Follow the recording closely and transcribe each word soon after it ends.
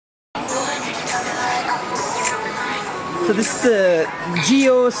So this is the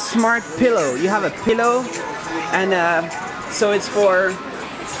GIO Smart Pillow. You have a pillow, and so it's for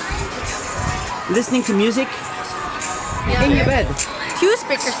listening to music in your bed. 2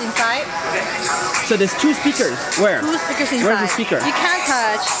 speakers inside. So there's 2 speakers. Where? 2 speakers inside. Where's the speaker? You can't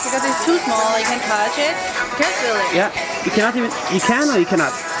touch because it's too small. You can't touch it. You can't feel it. Yeah. You cannot even. You can or you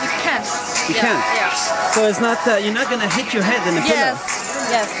cannot. You can't. You can't. Yeah. So it's not. You're not gonna hit your head in the pillow.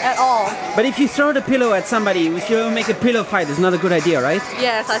 Yes, at all. But if you throw the pillow at somebody, if you make a pillow fight, it's not a good idea, right?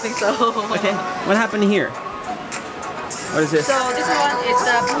 Yes, I think so. Okay. What happened here? What is this? So this one is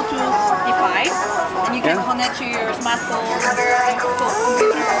the Bluetooth device, and you can connect to your smartphone or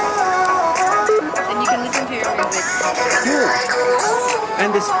computer, and you can listen to your music. Cool.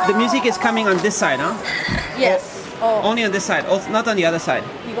 And the music is coming on this side, huh? Yes. Only on this side, not on the other side.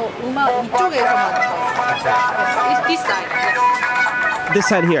 이거 음악 이쪽에서만. It's this side. This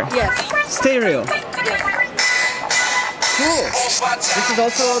side here. Yes. Stereo. Yes. Cool. This is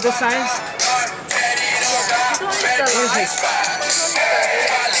also the size. What is this?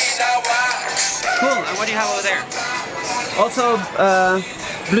 Cool. And what do you have over there? Also,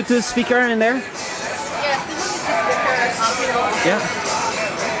 Bluetooth speaker in there. Yes, this one is the speaker. Yeah.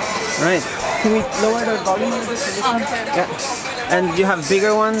 Right. Can we lower the volume of this? Yeah. And you have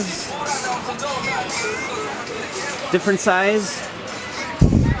bigger ones. Different size.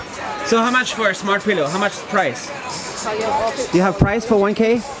 So how much for a smart pillow? How much price? Do you have price for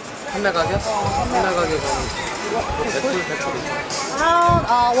 1K? Around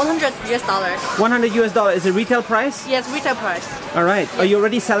 $100 US. $100 is the retail price? Yes, retail price. All right. Are you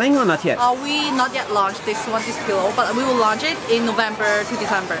already selling or not yet? We not yet launched this pillow, but we will launch it in November to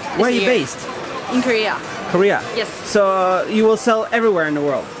December. Where are you based? In Korea. Korea? Yes. So you will sell everywhere in the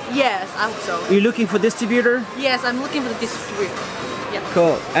world? Yes, I hope so. Are you looking for distributor? Yes, I'm looking for the distributor. Yeah.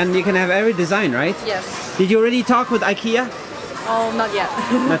 Cool. And you can have every design, right? Yes. Did you already talk with IKEA? Oh, not yet.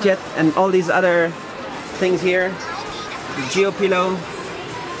 Not yet. And all these other things here. The GIO pillow.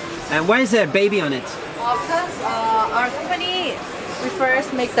 And why is there a baby on it? Because our company, we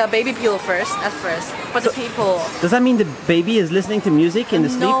first make the baby pillow first, for the people. Does that mean the baby is listening to music in the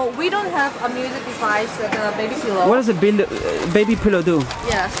sleep? No, we don't have a music device like a baby pillow. What does a baby pillow do?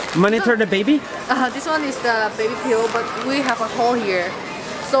 Yes. Monitor the baby? This one is the baby pillow, but we have a hole here.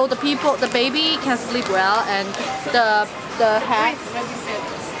 So the baby can sleep well, and the head,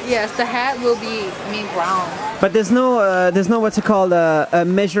 yes, the head will be brown. But there's no what's it called,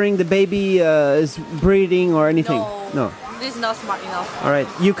 measuring the baby is breathing or anything? No. This is not smart enough. All right.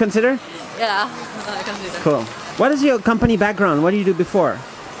 You consider? Yeah, I consider. Cool. What is your company background? What did you do before?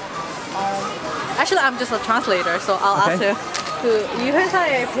 Actually, I'm just a translator, so I'll ask you. 이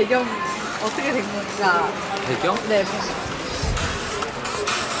회사의 배경 어떻게 된 건가? 배경? 네.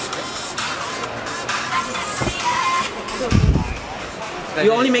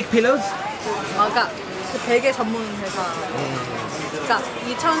 You only make pillows? 그러니까 그 베개 전문 회사. 그러니까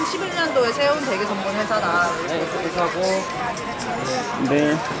 2011년도에 세운 베개 전문 회사다. 회사고.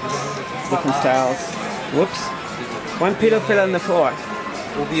 There. Different styles. Whoops. One pillow fell on the floor.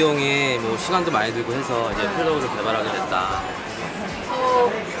 고비용에 뭐 시간도 많이 들고 해서 이제 필로우를 개발하게 됐다. So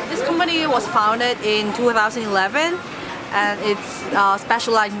this company was founded in 2011, and it's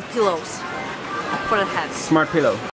specialized in pillows for the head. Smart pillow.